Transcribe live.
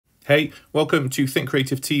Hey, welcome to Think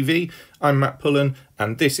Creative TV. I'm Matt Pullen,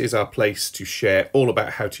 and this is our place to share all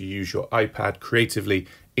about how to use your iPad creatively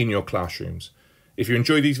in your classrooms. If you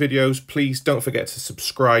enjoy these videos, please don't forget to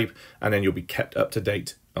subscribe, and then you'll be kept up to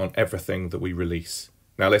date on everything that we release.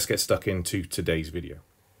 Now let's get stuck into today's video.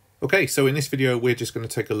 Okay, so in this video, we're just going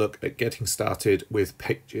to take a look at getting started with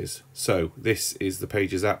Pages. So this is the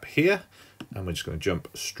Pages app here, and we're just going to jump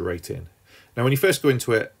straight in. Now, when you first go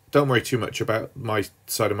into it, don't worry too much about my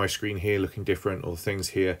side of my screen here looking different or things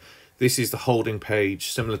here. This is the holding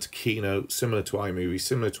page, similar to Keynote, similar to iMovie,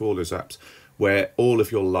 similar to all those apps, where all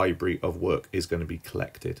of your library of work is going to be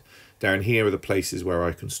collected. Down here are the places where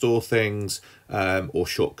I can store things or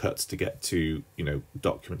shortcuts to get to,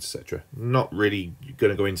 documents, etc. Not really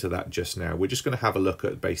going to go into that just now. We're just going to have a look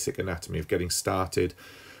at the basic anatomy of getting started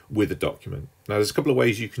with a document. Now, there's a couple of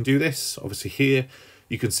ways you can do this. Obviously here,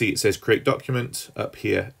 you can see it says create document. Up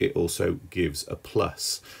here, it also gives a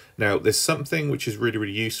plus. Now, there's something which is really,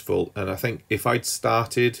 really useful. And I think if I'd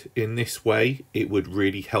started in this way, it would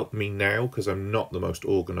really help me now because I'm not the most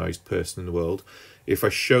organized person in the world. If I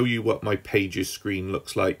show you what my Pages screen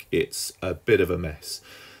looks like, it's a bit of a mess.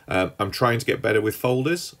 I'm trying to get better with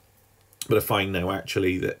folders. But I find now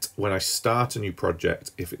actually that when I start a new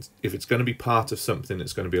project, if it's going to be part of something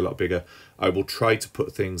that's going to be a lot bigger, I will try to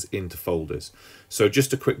put things into folders. So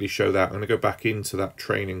just to quickly show that, I'm going to go back into that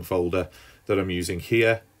training folder that I'm using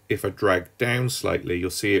here. If I drag down slightly,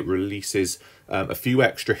 you'll see it releases a few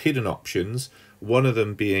extra hidden options. One of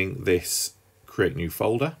them being this create new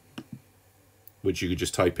folder, which you could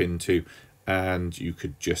just type into and you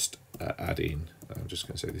could just add in. I'm just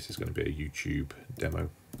going to say this is going to be a YouTube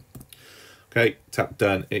demo. Okay, tap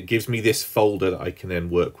done. It gives me this folder that I can then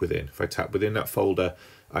work within. If I tap within that folder,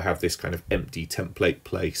 I have this kind of empty template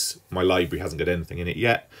place. My library hasn't got anything in it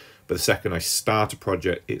yet, but the second I start a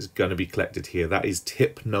project, it's going to be collected here. That is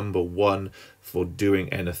tip number one for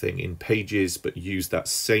doing anything in Pages, but use that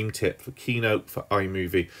same tip for Keynote, for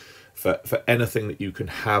iMovie, for anything that you can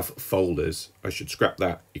have folders. I should scrap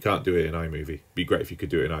that. You can't do it in iMovie. It'd be great if you could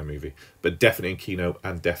do it in iMovie, but definitely in Keynote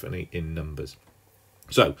and definitely in Numbers.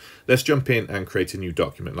 So let's jump in and create a new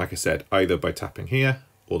document. Like I said, either by tapping here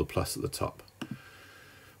or the plus at the top.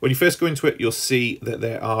 When you first go into it, you'll see that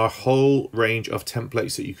there are a whole range of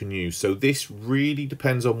templates that you can use. So this really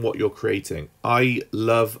depends on what you're creating. I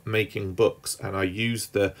love making books and I use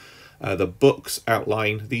the books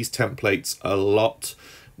outline, these templates a lot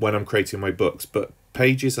when I'm creating my books, but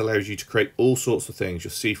Pages allows you to create all sorts of things.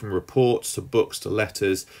 You'll see from reports to books to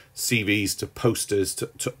letters, CVs to posters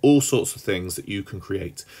to all sorts of things that you can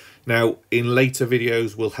create. Now, in later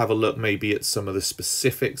videos, we'll have a look maybe at some of the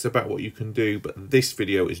specifics about what you can do, but this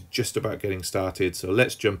video is just about getting started. So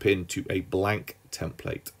let's jump into a blank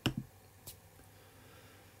template.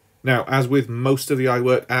 Now, as with most of the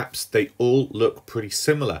iWork apps, they all look pretty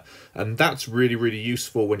similar. And that's really, really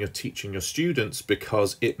useful when you're teaching your students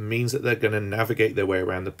because it means that they're going to navigate their way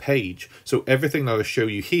around the page. So everything that I'll show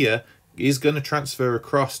you here is going to transfer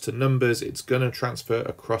across to Numbers. It's going to transfer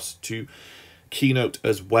across to Keynote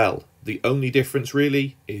as well. The only difference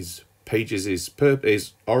really is Pages is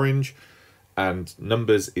orange and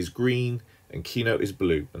Numbers is green. And Keynote is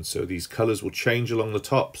blue, and so these colors will change along the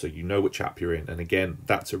top so you know which app you're in. And again,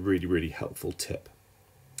 that's a really, really helpful tip.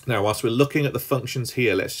 Now, whilst we're looking at the functions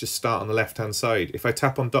here, let's just start on the left-hand side. If I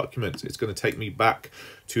tap on Documents, it's going to take me back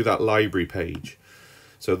to that library page.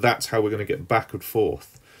 So that's how we're going to get back and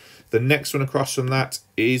forth. The next one across from that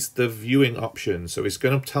is the viewing option. So it's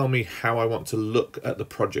going to tell me how I want to look at the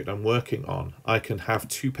project I'm working on. I can have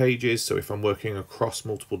two pages. So if I'm working across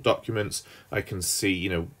multiple documents, I can see,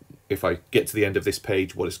 if I get to the end of this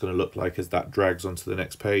page, what it's going to look like as that drags onto the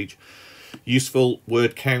next page. Useful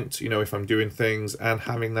word count, if I'm doing things, and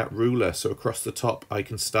having that ruler. So across the top, I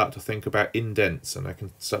can start to think about indents and I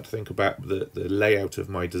can start to think about the layout of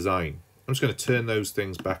my design. I'm just going to turn those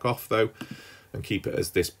things back off though and keep it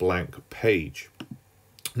as this blank page.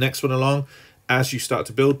 Next one along, as you start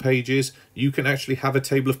to build Pages, you can actually have a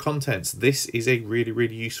table of contents. This is a really,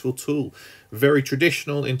 really useful tool. Very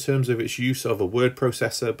traditional in terms of its use of a word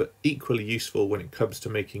processor, but equally useful when it comes to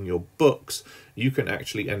making your books. You can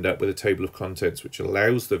actually end up with a table of contents which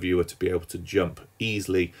allows the viewer to be able to jump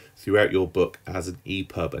easily throughout your book as an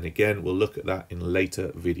EPUB. And again, we'll look at that in later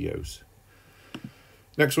videos.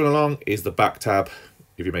 Next one along is the back tab.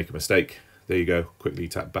 If you make a mistake, there you go, quickly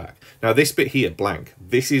tap back. Now this bit here, blank,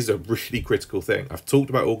 this is a really critical thing. I've talked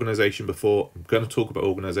about organization before. I'm going to talk about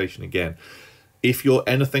organization again. If you're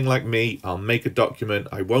anything like me, I'll make a document,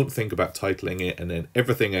 I won't think about titling it, and then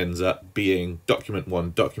everything ends up being document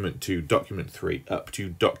 1, document 2, document 3, up to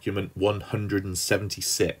document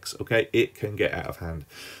 176, okay? It can get out of hand.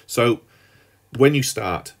 So when you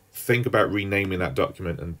start, think about renaming that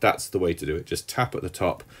document, and that's the way to do it. Just tap at the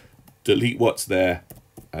top, delete what's there,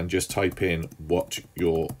 and just type in what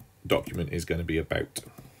your document is going to be about.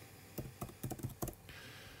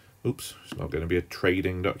 Oops, it's not going to be a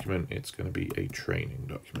trading document, it's going to be a training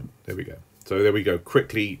document. There we go. So there we go.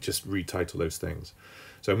 Quickly just retitle those things.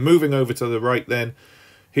 So moving over to the right then,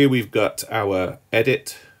 here we've got our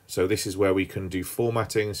edit. So this is where we can do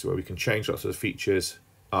formatting, this is where we can change lots of the features.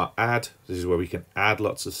 Our add, this is where we can add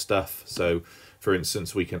lots of stuff. So for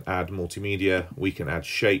instance, we can add multimedia, we can add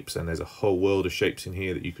shapes, and there's a whole world of shapes in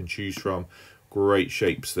here that you can choose from. Great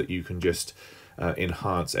shapes that you can just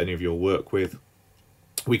enhance any of your work with.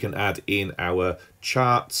 We can add in our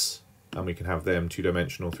charts, and we can have them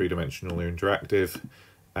 2-dimensional, 3-dimensional, or interactive,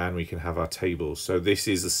 and we can have our tables. So this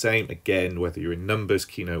is the same again, whether you're in Numbers,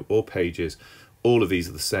 Keynote, or Pages. All of these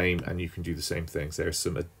are the same, and you can do the same things. There are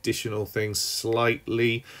some additional things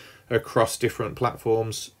slightly across different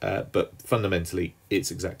platforms, but fundamentally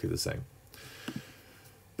it's exactly the same.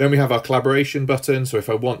 Then we have our collaboration button. So if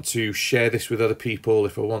I want to share this with other people,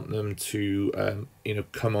 if I want them to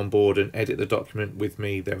come on board and edit the document with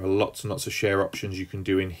me, there are lots and lots of share options you can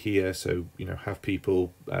do in here. So have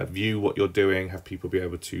people view what you're doing, have people be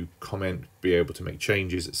able to comment, be able to make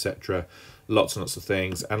changes, etc. Lots and lots of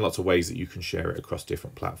things, and lots of ways that you can share it across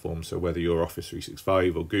different platforms. So whether you're Office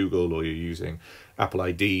 365 or Google, or you're using Apple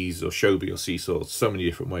IDs or Shobi or Seesaw, so many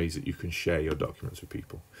different ways that you can share your documents with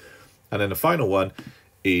people. And then the final one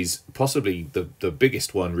is possibly the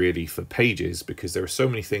biggest one really for Pages, because there are so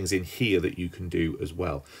many things in here that you can do as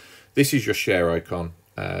well. This is your share icon,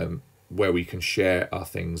 where we can share our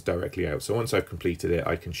things directly out. So once I've completed it,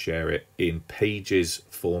 I can share it in Pages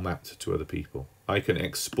format to other people. I can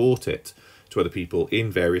export it to other people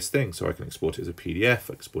in various things. So I can export it as a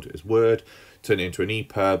PDF, export it as Word, turn it into an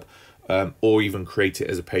EPUB, or even create it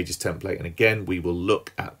as a Pages template. And again, we will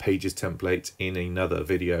look at Pages templates in another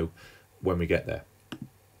video when we get there.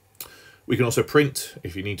 We can also print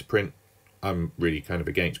if you need to print. I'm really kind of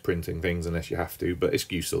against printing things unless you have to, but it's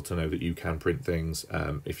useful to know that you can print things.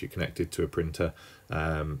 If you're connected to a printer,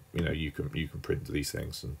 you can print these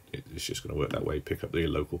things, and it's just going to work that way. Pick up the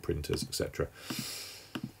local printers, etc.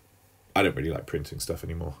 I don't really like printing stuff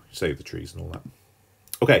anymore. Save the trees and all that.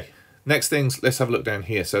 Okay, next things, let's have a look down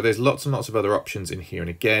here. So there's lots and lots of other options in here, and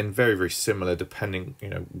again, very, very similar depending,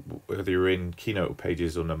 whether you're in Keynote or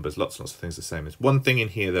Pages or Numbers. Lots and lots of things the same. There's one thing in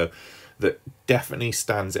here though that definitely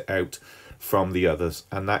stands it out from the others,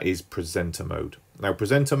 and that is presenter mode. Now,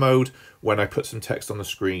 presenter mode, when I put some text on the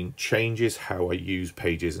screen, changes how I use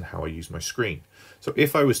Pages and how I use my screen. So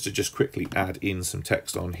if I was to just quickly add in some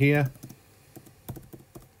text on here,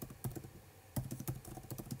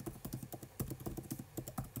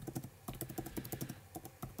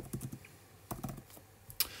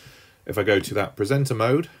 if I go to that presenter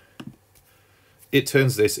mode, it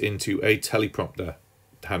turns this into a teleprompter.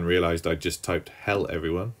 Hadn't realized I just typed hell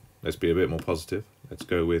everyone. Let's be a bit more positive. Let's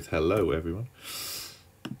go with hello everyone.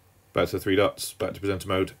 Back to the 3 dots, back to presenter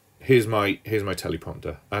mode. Here's my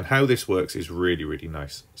teleprompter. And how this works is really, really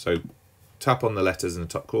nice. So tap on the letters in the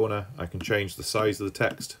top corner. I can change the size of the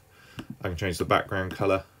text. I can change the background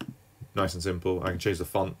color. Nice and simple. I can change the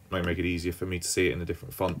font, might make it easier for me to see it in a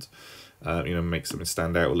different font. Make something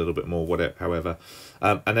stand out a little bit more, whatever, however.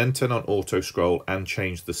 And then turn on auto scroll and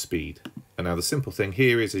change the speed. And now the simple thing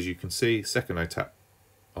here is, as you can see, second I tap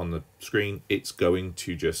on the screen, it's going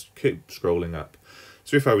to just keep scrolling up.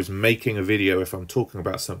 So if I was making a video, if I'm talking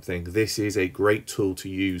about something, this is a great tool to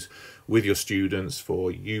use with your students for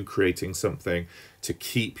you creating something to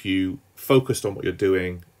keep you focused on what you're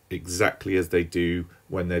doing exactly as they do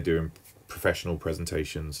when they're doing professional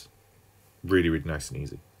presentations. Really, really nice and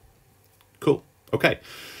easy. Cool. Okay.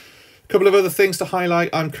 A couple of other things to highlight.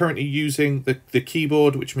 I'm currently using the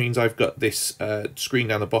keyboard, which means I've got this screen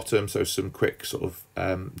down the bottom, so some quick sort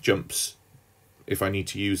of jumps if I need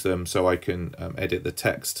to use them, so I can edit the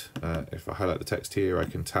text. If I highlight the text here, I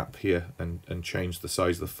can tap here and change the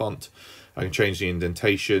size of the font. I can change the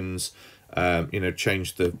indentations,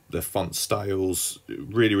 change the font styles.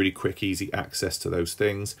 Really, really quick, easy access to those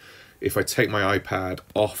things. If I take my iPad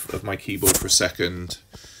off of my keyboard for a second,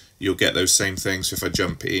 you'll get those same things. So if I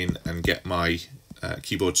jump in and get my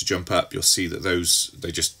keyboard to jump up, you'll see that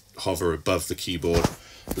they just hover above the keyboard.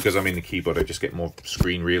 Because I'm in the keyboard, I just get more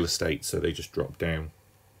screen real estate, so they just drop down.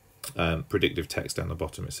 Predictive text down the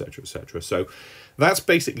bottom, etc., etc. So that's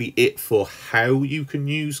basically it for how you can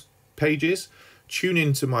use Pages. tune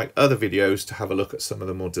into my other videos to have a look at some of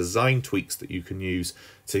the more design tweaks that you can use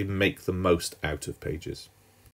to make the most out of Pages.